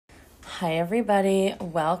Hi everybody,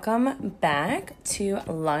 welcome back to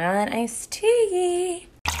Long Island Iced Tea.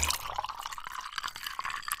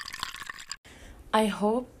 I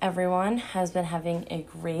hope everyone has been having a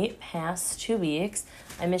great past 2 weeks.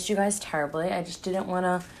 I missed you guys terribly. I just didn't want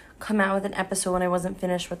to come out with an episode when I wasn't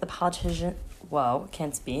finished with The Politician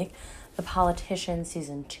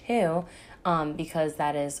Season 2, because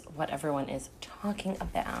that is what everyone is talking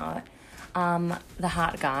about. The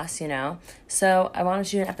hot goss, So I wanted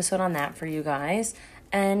to do an episode on that for you guys.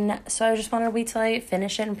 And so I just wanted to wait till I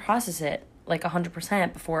finish it and process it like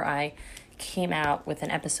 100% before I came out with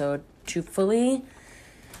an episode to fully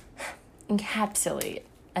encapsulate.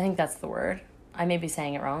 I think that's the word. I may be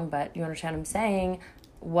saying it wrong, but you understand what I'm saying.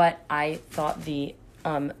 What I thought the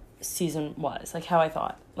season was. Like how I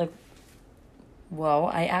thought.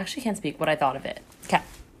 I actually can't speak what I thought of it. Okay.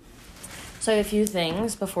 So I have a few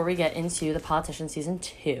things before we get into The Politician Season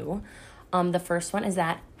 2. The first one is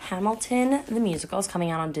that Hamilton, the musical, is coming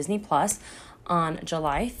out on Disney Plus on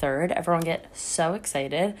July 3rd. Everyone get so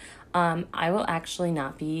excited. I will actually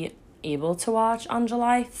not be able to watch on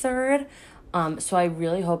July 3rd. So I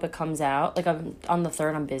really hope it comes out. On the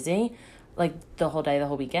 3rd, I'm busy. The whole day, the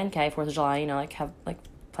whole weekend. Okay, 4th of July, have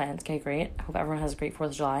plans. Okay, great. I hope everyone has a great 4th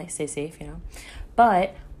of July. Stay safe,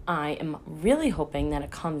 But I am really hoping that it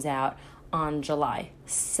comes out on July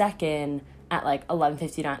 2nd at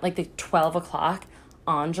 11:59, the 12 o'clock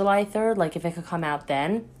on July 3rd. If it could come out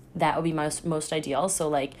then, that would be most ideal.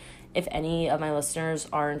 So if any of my listeners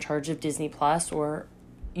are in charge of Disney Plus or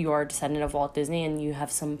you are a descendant of Walt Disney and you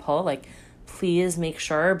have some pull, please make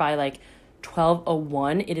sure by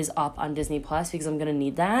 12:01 it is up on Disney Plus, because I'm gonna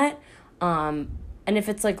need that. And if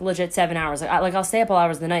it's legit 7 hours, I'll stay up all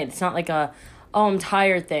hours of the night. It's not I'm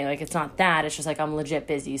tired thing. It's not that. It's just I'm legit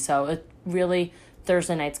busy. So it really,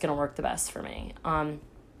 Thursday night's going to work the best for me.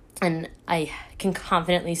 And I can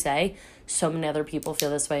confidently say so many other people feel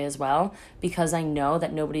this way as well, because I know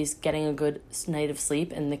that nobody's getting a good night of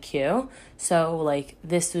sleep in the queue. So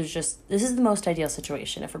this is the most ideal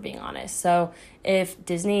situation, if we're being honest. So if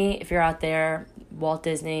you're out there, Walt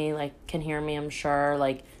Disney, can hear me, I'm sure,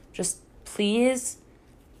 just please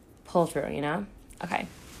pull through, Okay.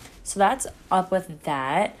 So that's up with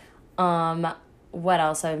that. What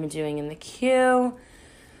else I've been doing in the queue?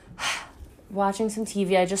 Watching some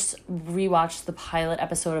TV. I just rewatched the pilot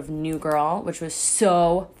episode of New Girl, which was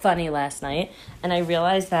so funny last night. And I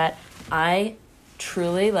realized that I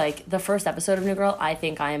truly, the first episode of New Girl, I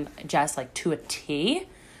think I'm just, to a T.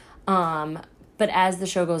 But as the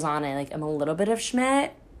show goes on, I'm a little bit of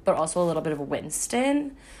Schmidt, but also a little bit of a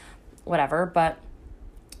Winston. Whatever. But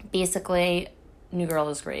basically, New Girl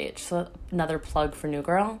is great. So another plug for New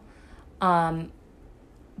Girl.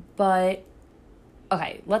 But,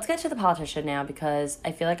 okay, let's get to The Politician now, because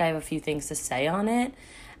I feel I have a few things to say on it.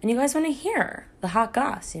 And you guys want to hear the hot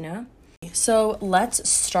goss, So let's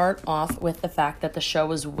start off with the fact that the show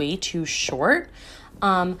was way too short.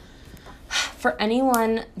 For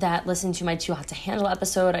anyone that listened to my Too Hot to Handle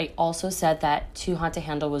episode, I also said that Too Hot to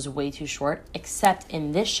Handle was way too short, except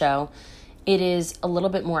in this show, it is a little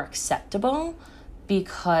bit more acceptable,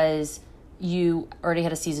 because you already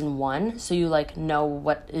had a season 1, so you know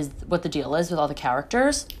what the deal is with all the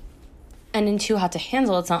characters. And in Too Hot to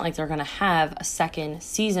Handle, it's not they're gonna have a second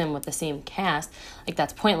season with the same cast.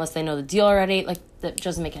 That's pointless. They know the deal already. That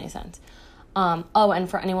doesn't make any sense. And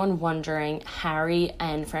for anyone wondering, Harry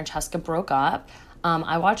and Francesca broke up.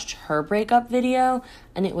 I watched her breakup video,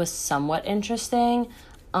 and it was somewhat interesting.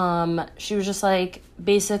 She was just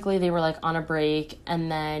basically they were on a break,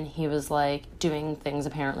 and then he was doing things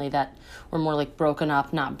apparently that were more broken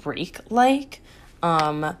up, not break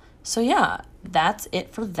so yeah, that's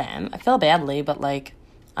it for them. I feel badly, but I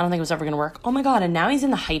don't think it was ever gonna work. Oh my god, and now he's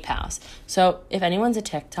in the Hype House. So if anyone's a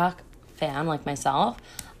TikTok fan like myself,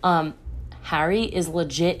 Harry is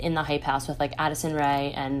legit in the Hype House with Addison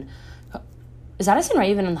Rae. And is Addison Rae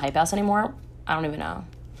even in the Hype House anymore? I don't even know.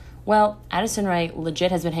 Well, Addison Rae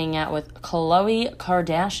legit has been hanging out with Khloe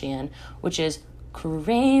Kardashian, which is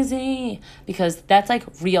crazy, because that's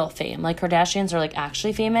real fame. Kardashians are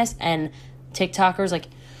actually famous, and TikTokers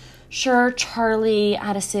sure, Charlie,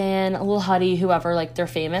 Addison, Lil Huddy, whoever, they're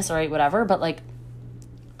famous, all right, whatever, but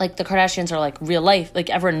the Kardashians are real life.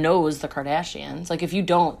 Everyone knows the Kardashians. If you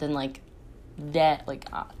don't, then that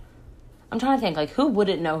I'm trying to think who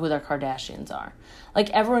wouldn't know who their Kardashians are.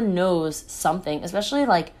 Everyone knows something, especially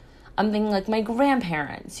I'm thinking my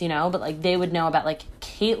grandparents, but they would know about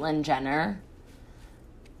Caitlyn Jenner.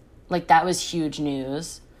 That was huge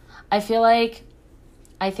news. I feel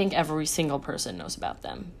I think every single person knows about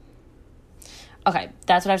them. Okay,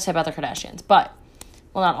 that's what I have to say about the Kardashians. But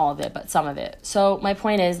Well, not all of it, but some of it. So my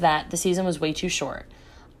point is that the season was way too short.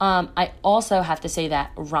 I also have to say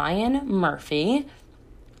that Ryan Murphy,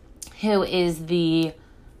 who is the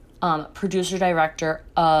producer-director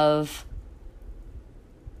of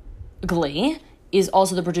Glee, is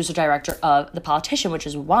also the producer-director of The Politician, which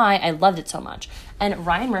is why I loved it so much. And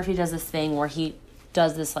Ryan Murphy does this thing where he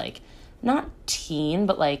does this, like, not teen,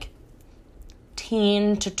 but, like,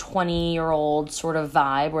 teen to 20-year-old sort of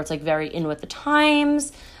vibe where it's, like, very in with the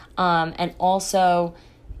times. And also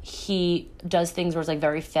he does things where it's, like,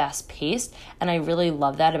 very fast-paced, and I really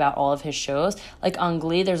love that about all of his shows. Like, on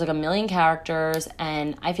Glee, there's, like, a million characters,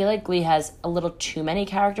 and I feel like Glee has a little too many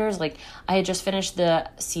characters. Like, I had just finished the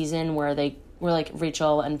season where like,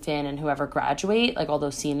 Rachel and Finn and whoever graduate, like, all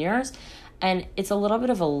those seniors, and it's a little bit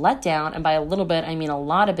of a letdown, and by a little bit, I mean a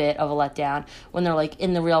lot of bit of a letdown, when they're, like,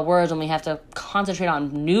 in the real world, and we have to concentrate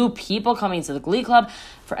on new people coming to the Glee Club.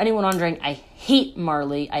 For anyone wondering, I hate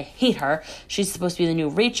Marley. I hate her. She's supposed to be the new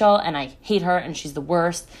Rachel, and I hate her, and she's the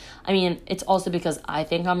worst. I mean, it's also because I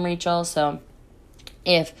think I'm Rachel, so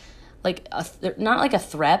if, like, not, like, a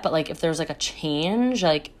threat, but, like, if there's, like, a change,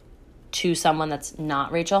 like, to someone that's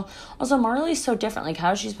not Rachel. Also, Marley's so different. Like,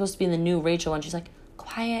 how is she supposed to be the new Rachel when she's, like,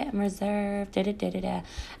 quiet and reserved, da-da-da-da-da,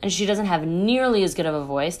 and she doesn't have nearly as good of a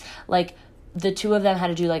voice. Like, the two of them had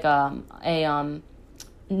to do, like, a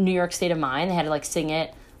New York State of Mind. They had to, like, sing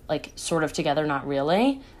it, like, sort of together, not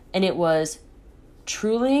really, and it was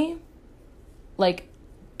truly, like,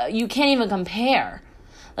 you can't even compare.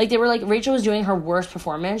 Like, they were, like, Rachel was doing her worst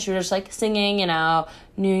performance. She was just, like, singing, you know,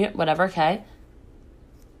 New York, whatever, okay?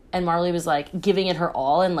 And Marley was, like, giving it her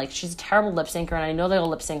all, and, like, she's a terrible lip syncer, and I know they all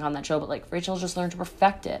lip sync on that show, but, like, Rachel just learned to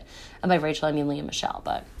perfect it. And by Rachel, I mean Lea Michele,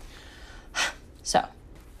 but... So,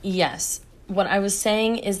 yes. What I was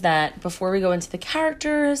saying is that before we go into the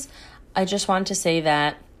characters, I just wanted to say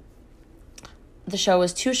that the show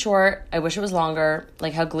was too short. I wish it was longer,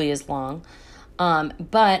 like how Glee is long.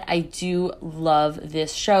 But I do love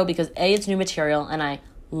this show because, A, it's new material, and I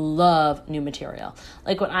love new material.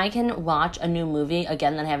 Like, when I can watch a new movie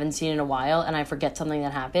again that I haven't seen in a while and I forget something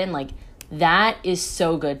that happened, like, that is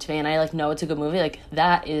so good to me, and I, like, know it's a good movie. Like,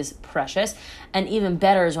 that is precious. And even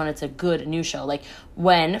better is when it's a good new show. Like,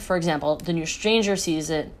 when, for example, the new Stranger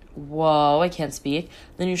season, the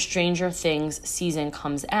new Stranger Things season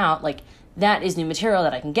comes out, like, that is new material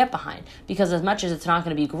that I can get behind. Because as much as it's not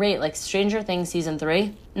going to be great, like, Stranger Things season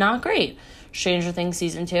 3, not great. Stranger Things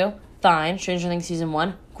season 2, fine. Stranger Things season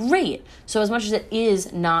 1, great. So as much as it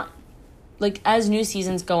is not, like, as new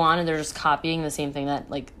seasons go on and they're just copying the same thing, that,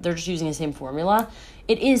 like, they're just using the same formula,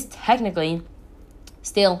 it is technically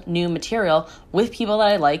still new material with people that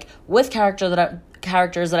I like, with characters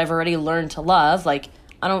that I've already learned to love. Like,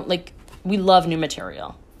 we love new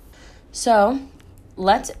material. So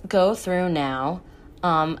let's go through now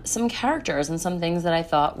some characters and some things that I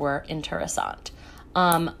thought were interessant.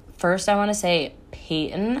 First, I want to say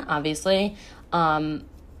Peyton, obviously,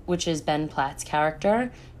 which is Ben Platt's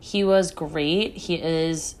character. He was great. He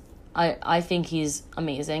is, I think he's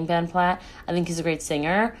amazing, Ben Platt. I think he's a great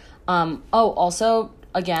singer. Also,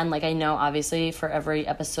 again, like, I know, obviously, for every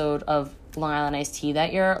episode of Long Island Iced Tea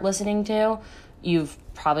that you're listening to, you've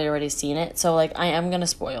probably already seen it. So, like, I am going to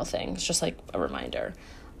spoil things, just, like, a reminder.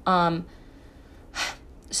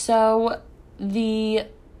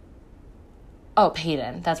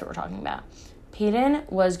 Peyton, that's what we're talking about. Peyton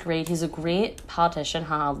was great. He's a great politician,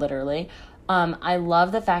 literally. I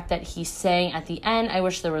love the fact that he sang at the end. I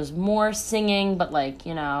wish there was more singing, but, like,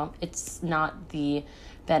 you know, it's not the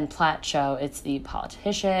Ben Platt show. It's the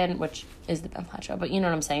Politician, which is the Ben Platt show. But you know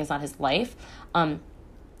what I'm saying? It's not his life. And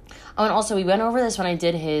also, we went over this when I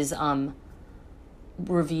did his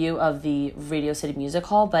review of the Radio City Music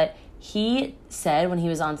Hall, but he said when he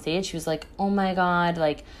was on stage, he was like, oh my God,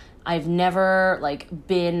 like, I've never, like,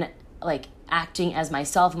 been, like, acting as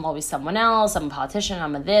myself. I'm always someone else. I'm a politician.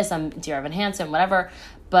 I'm a this. I'm Dear Evan Hansen, whatever.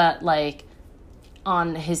 But, like,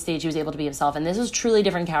 on his stage, he was able to be himself. And this was truly a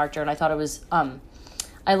different character. And I thought it was,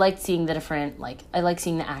 I liked seeing the different, like, I like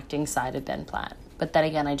seeing the acting side of Ben Platt. But then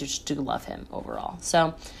again, I just do love him overall.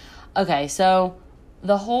 So, okay. So,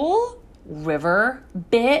 the whole River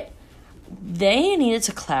bit, they needed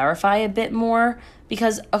to clarify a bit more.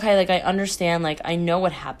 Because, okay, like, I understand, like, I know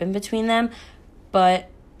what happened between them. But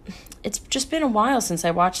it's just been a while since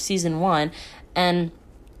I watched season 1, and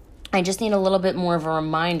I just need a little bit more of a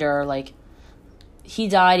reminder. Like, he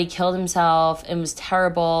died, he killed himself, it was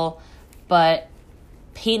terrible, but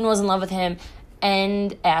Peyton was in love with him,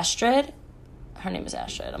 and Astrid, her name is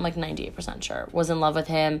Astrid, I'm like 98% sure, was in love with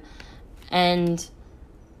him, and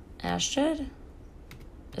Astrid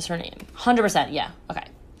is her name. 100%, yeah, okay,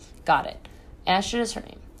 got it. Astrid is her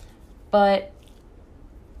name. But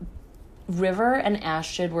River and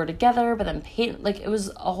Astrid were together, but then Peyton, like, it was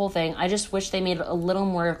a whole thing. I just wish they made it a little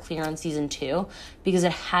more clear on season 2, because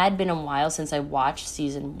it had been a while since I watched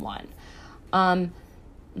season 1.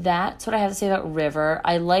 That's what I have to say about River.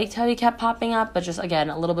 I liked how he kept popping up, but just, again,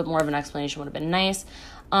 a little bit more of an explanation would have been nice.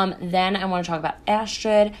 Then I want to talk about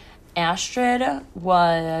Astrid. Astrid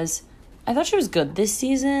was, I thought she was good this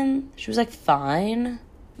season. She was, like, fine.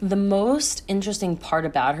 The most interesting part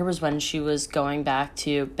about her was when she was going back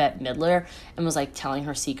to Bette Midler and was, like, telling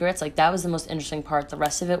her secrets. Like, that was the most interesting part. The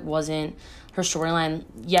rest of it wasn't her storyline.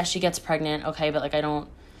 Yes, she gets pregnant, okay, but, like, it's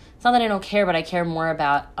not that I don't care, but I care more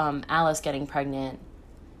about Alice getting pregnant.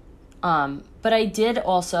 But I did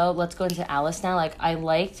also, let's go into Alice now, like, I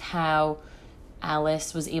liked how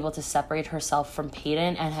Alice was able to separate herself from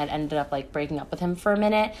Peyton and had ended up, like, breaking up with him for a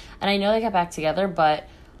minute. And I know they got back together, but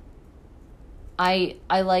I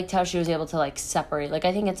liked how she was able to, like, separate. Like,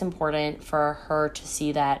 I think it's important for her to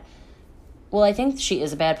see that, well, I think she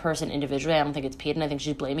is a bad person individually. I don't think it's Peyton. I think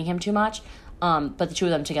she's blaming him too much. But the two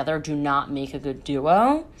of them together do not make a good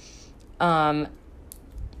duo.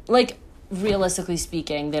 Like, realistically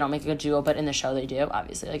speaking, they don't make a good duo, but in the show they do,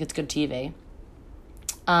 obviously. Like, it's good TV.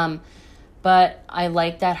 But I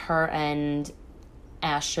like that her and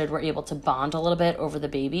Astrid were able to bond a little bit over the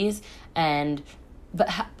babies, but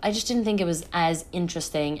I just didn't think it was as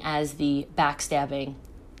interesting as the backstabbing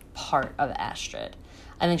part of Astrid.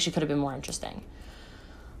 I think she could have been more interesting.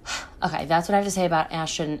 Okay, that's what I have to say about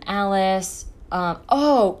Astrid and Alice.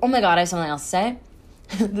 Oh my God, I have something else to say.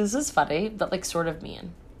 This is funny, but, like, sort of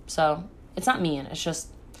mean. So, it's not mean, it's just,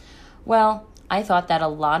 well, I thought that a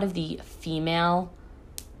lot of the female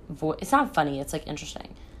it's not funny, it's, like,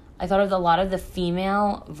 interesting. I thought of a lot of the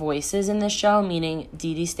female voices in this show, meaning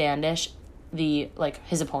Dee Dee Standish,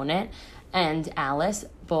 his opponent, and Alice,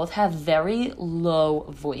 both have very low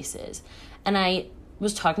voices. And I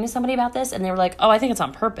was talking to somebody about this, and they were like, oh, I think it's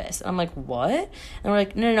on purpose. And I'm like, what? And we're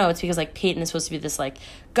like, no, it's because, like, Peyton is supposed to be this, like,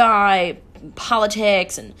 guy,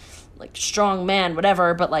 politics, and, like, strong man,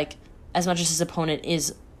 whatever, but, like, as much as his opponent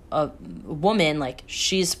is a woman, like,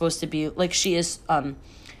 she's supposed to be, like, she is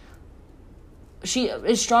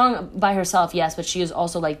strong by herself, yes, but she is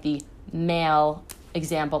also, like, the male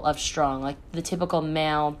example of strong, like, the typical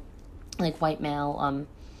male, like, white male,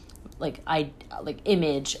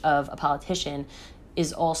 image of a politician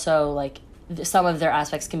is also, like, some of their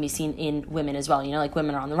aspects can be seen in women as well, you know, like,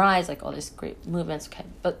 women are on the rise, like, all these great movements, okay,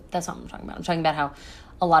 but that's not what I'm talking about. I'm talking about how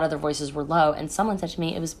a lot of their voices were low, and someone said to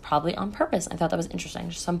me it was probably on purpose. I thought that was interesting,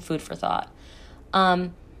 just some food for thought.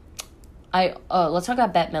 Let's talk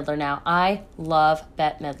about Bette Midler now. I love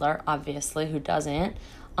Bette Midler, obviously, who doesn't,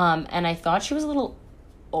 and I thought she was a little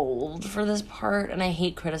old for this part, and I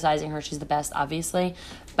hate criticizing her. She's the best, obviously,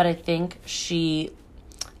 but I think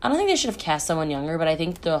I don't think they should have cast someone younger, but I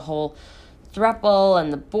think the whole throuple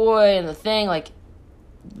and the boy and the thing, like,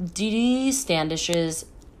 Dee Dee Standish's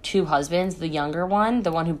two husbands, the younger one,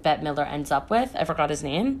 the one who Bette Midler ends up with, I forgot his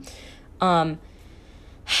name,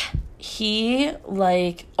 he,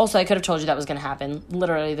 like, also, I could have told you that was going to happen,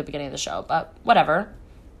 literally at the beginning of the show, but whatever,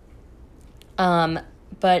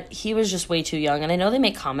 but he was just way too young, and I know they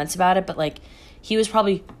make comments about it, but, like, he was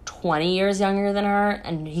probably 20 years younger than her,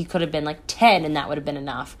 and he could have been, like, 10, and that would have been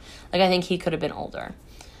enough. Like, I think he could have been older.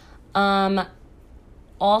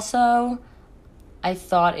 Also, I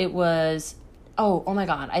thought it was, oh my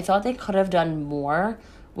God, I thought they could have done more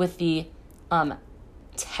with the,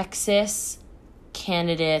 Texas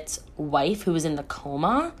candidate's wife who was in the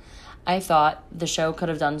coma. I thought the show could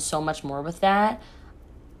have done so much more with that.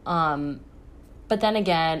 But then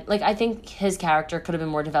again, like, I think his character could have been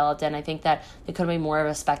more developed, and I think that there could have been more of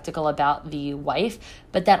a spectacle about the wife.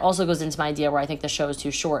 But that also goes into my idea where I think the show is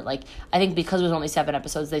too short. Like, I think because it was only 7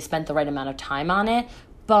 episodes, they spent the right amount of time on it.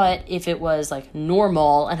 But if it was, like,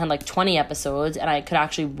 normal and had, like, 20 episodes, and I could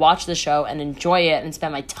actually watch the show and enjoy it and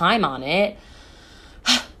spend my time on it,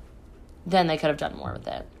 then they could have done more with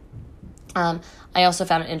it. I also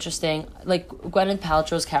found it interesting, like, Gwyneth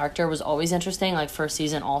Paltrow's character was always interesting, like, first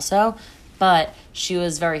season also, but she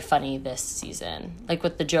was very funny this season, like,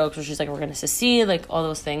 with the jokes where she's like, we're gonna secede, like, all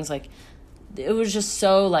those things, like, it was just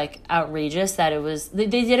so, like, outrageous that it was, they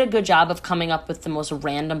did a good job of coming up with the most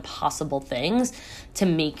random possible things to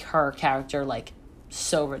make her character, like,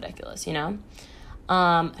 so ridiculous, you know?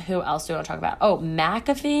 Who else do I want to talk about? Oh,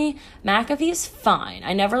 McAfee. McAfee's fine.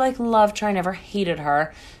 I never, like, loved her. I never hated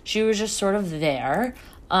her. She was just sort of there.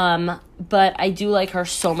 But I do like her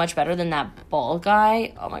so much better than that bald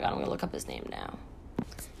guy. Oh my God, I'm going to look up his name now.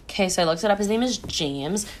 Okay, so I looked it up. His name is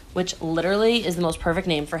James, which literally is the most perfect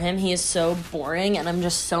name for him. He is so boring, and I'm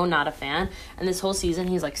just so not a fan. And this whole season,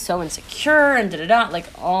 he's, like, so insecure and da-da-da. Like,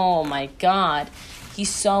 oh, my God. He's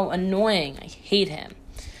so annoying. I hate him.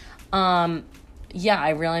 Yeah, I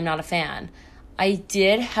really am not a fan. I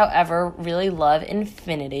did, however, really love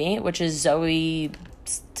Infinity, which is Zoe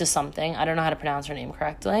to something. I don't know how to pronounce her name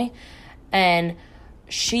correctly. And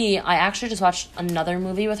I actually just watched another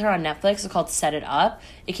movie with her on Netflix. It's called Set It Up.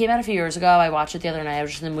 It came out a few years ago. I watched it the other night. I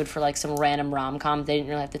was just in the mood for, like, some random rom-com they didn't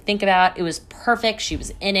really have to think about. It was perfect. She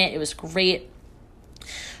was in it. It was great.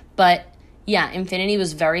 But, yeah, Infinity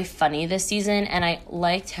was very funny this season, and I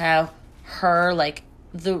liked how her,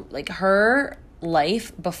 her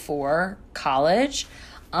life before college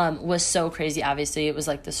was so crazy. Obviously, it was,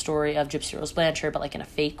 like, the story of Gypsy Rose Blanchard, but, like, in a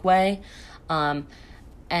fake way.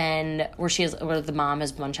 And where the mom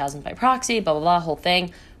has Munchausen by proxy, blah, blah, blah, whole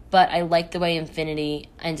thing. But I like the way Infinity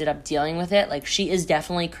ended up dealing with it. Like, she is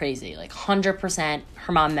definitely crazy. Like, 100%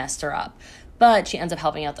 her mom messed her up. But she ends up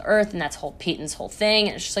helping out the Earth, and that's Peyton's whole thing.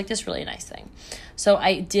 And it's just, like, this really nice thing. So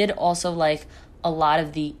I did also like a lot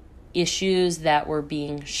of the issues that were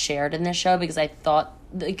being shared in this show, because I thought,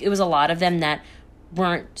 like, it was a lot of them that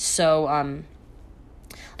weren't so...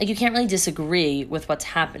 like, you can't really disagree with what's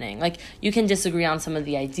happening. Like, you can disagree on some of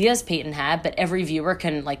the ideas Peyton had, but every viewer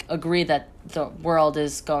can, like, agree that the world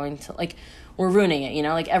is going to, like, we're ruining it, you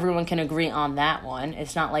know? Like, everyone can agree on that one.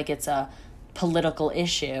 It's not like it's a political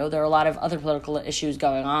issue. There are a lot of other political issues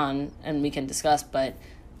going on, and we can discuss, but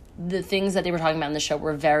the things that they were talking about in the show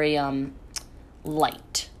were very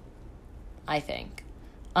light, I think.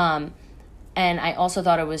 And I also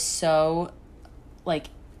thought it was so, like,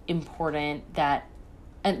 important that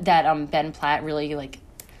Ben Platt really, like,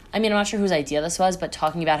 I mean, I'm not sure whose idea this was, but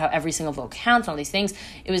talking about how every single vote counts and all these things,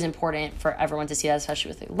 it was important for everyone to see that, especially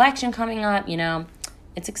with the election coming up, you know.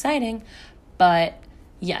 It's exciting. But,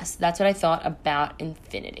 yes, that's what I thought about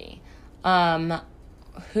Infinity.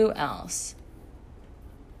 Who else?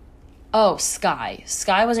 Oh, Sky.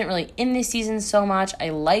 Sky wasn't really in this season so much. I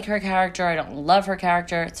like her character. I don't love her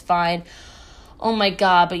character. It's fine. Oh, my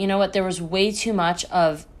God. But you know what? There was way too much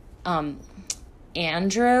of...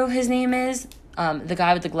 Andrew, his name is, the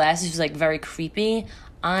guy with the glasses who's, like, very creepy.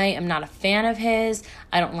 I am not a fan of his.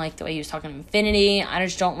 I don't like the way he was talking to Infinity. I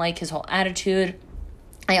just don't like his whole attitude.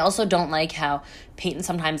 I also don't like how Peyton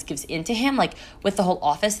sometimes gives in to him, like, with the whole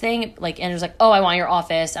office thing. Like, Andrew's like, oh, I want your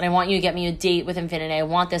office, and I want you to get me a date with Infinity. I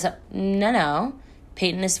want this. No.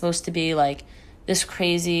 Peyton is supposed to be, like, this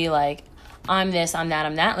crazy, like, I'm this, I'm that,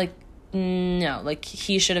 I'm that. Like, no, like,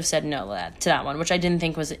 he should have said no to that one, which I didn't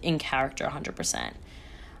think was in character 100%.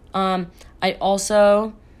 I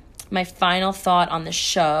also, my final thought on the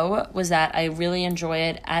show was that I really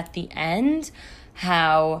enjoyed at the end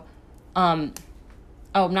how, not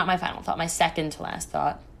my final thought, my second to last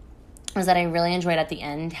thought was that I really enjoyed at the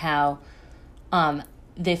end how,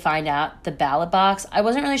 they find out the ballot box. I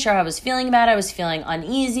wasn't really sure how I was feeling about it. I was feeling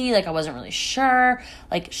uneasy, like, I wasn't really sure,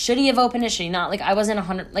 like, should he have opened it, should he not? Like, I wasn't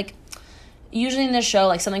 100, like, usually in this show,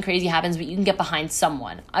 like, something crazy happens, but you can get behind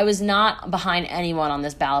someone. I was not behind anyone on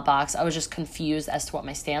this ballot box. I was just confused as to what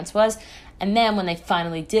my stance was. And then when they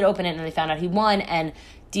finally did open it and they found out he won and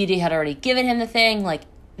Dee Dee had already given him the thing, like,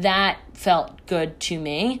 that felt good to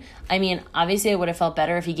me. I mean, obviously it would have felt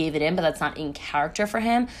better if he gave it in, but that's not in character for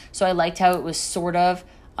him. So I liked how it was sort of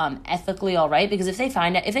ethically all right, because if they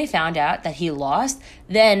found out that he lost,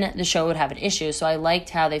 then the show would have an issue. So I liked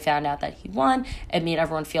how they found out that he won. It made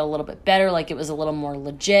everyone feel a little bit better, like it was a little more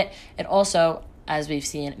legit. It also, as we've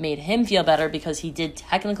seen, made him feel better because he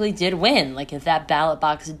technically did win. Like, if that ballot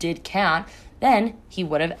box did count, then he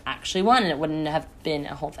would have actually won, and it wouldn't have been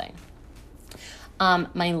a whole thing.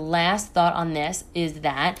 My last thought on this is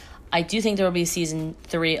that I do think there will be season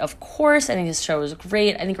 3, of course. I think this show is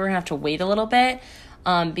great. I think we're going to have to wait a little bit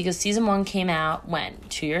because season 1 came out, when?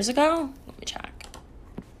 2 years ago? Let me check.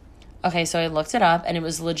 Okay, so I looked it up, and it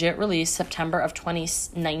was legit released September of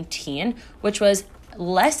 2019, which was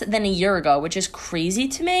less than a year ago, which is crazy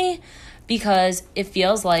to me because it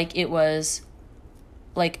feels like it was,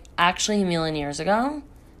 like, actually a million years ago.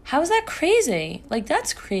 How is that crazy? Like,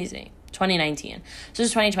 that's crazy. 2019. So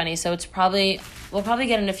it's 2020, so we'll probably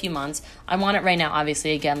get in a few months. I want it right now,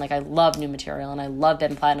 obviously. Again, like, I love new material, and I love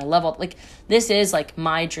Ben Platt, and I love this is, like,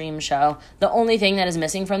 my dream show. The only thing that is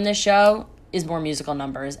missing from this show is more musical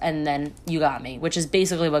numbers, and then You Got Me, which is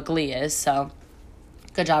basically what Glee is, so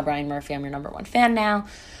good job, Ryan Murphy. I'm your number one fan now.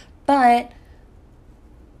 But,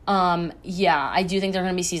 yeah, I do think there's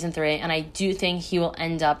going to be season 3, and I do think he will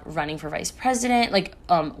end up running for vice president, like,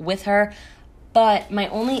 with her. But my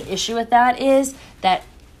only issue with that is that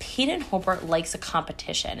Peyton Hobart likes a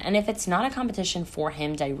competition. And if it's not a competition for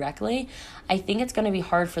him directly, I think it's going to be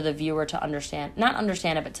hard for the viewer to not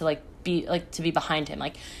understand it, but to be behind him.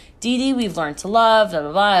 Like, Dee, we've learned to love, blah,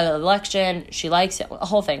 blah, blah, election, she likes it, a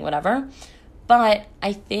whole thing, whatever. But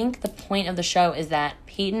I think the point of the show is that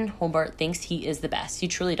Peyton Hobart thinks he is the best. He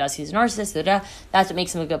truly does. He's a narcissist. That's what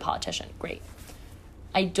makes him a good politician. Great.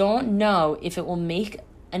 I don't know if it will make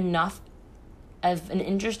enough of an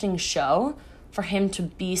interesting show for him to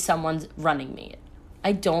be someone's running mate.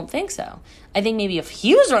 I don't think so. I think maybe if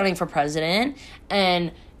he was running for president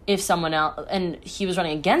and if someone else, and he was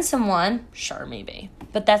running against someone, sure, maybe.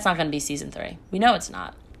 But that's not going to be season 3. We know it's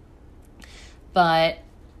not. But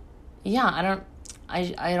yeah,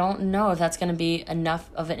 I don't know if that's going to be enough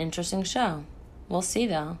of an interesting show. We'll see,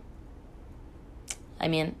 though. I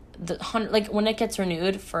mean, when it gets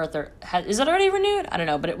renewed is it already renewed? I don't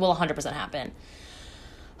know, but it will 100% happen.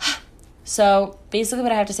 So basically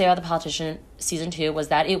what I have to say about The Politician season 2 was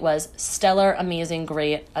that it was stellar, amazing,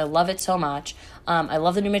 great. I love it so much. I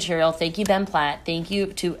love the new material. Thank you, Ben Platt. Thank you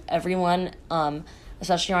to everyone,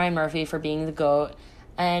 especially Ryan Murphy, for being the GOAT.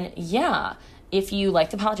 And yeah, if you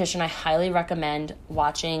like The Politician, I highly recommend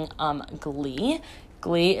watching Glee.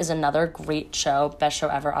 Glee is another great show, best show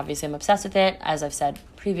ever. Obviously, I'm obsessed with it, as I've said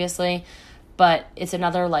previously. But it's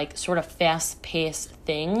another sort of fast-paced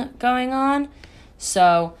thing going on.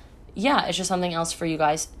 So yeah, it's just something else for you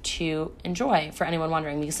guys to enjoy, for anyone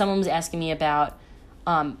wondering. Because someone was asking me about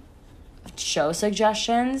show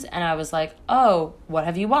suggestions, and I was like, oh, what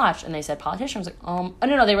have you watched? And they said Politician. I was like, oh,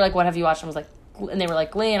 no, they were like, what have you watched? And I was like, and they were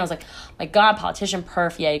like, Glee, and I was like, my God, Politician,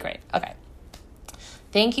 perf, yay, great. Okay.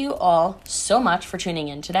 Thank you all so much for tuning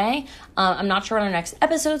in today. I'm not sure when our next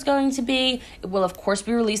episode is going to be. It will, of course,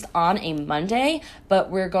 be released on a Monday, but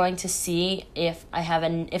we're going to see if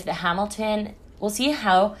we'll see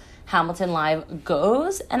how Hamilton Live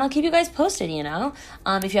goes, and I'll keep you guys posted,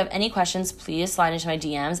 If you have any questions, please slide into my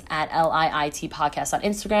DMs at LIIT Podcast on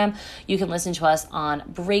Instagram. You can listen to us on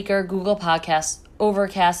Breaker, Google Podcasts,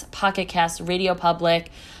 Overcast, Pocket Cast, Radio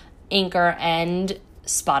Public, Anchor, and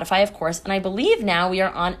Spotify, of course. And I believe now we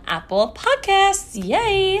are on Apple Podcasts.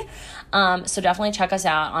 Yay! So definitely check us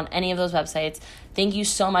out on any of those websites. Thank you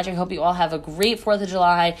so much. I hope you all have a great 4th of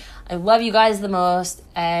July. I love you guys the most.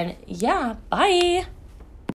 And yeah, bye!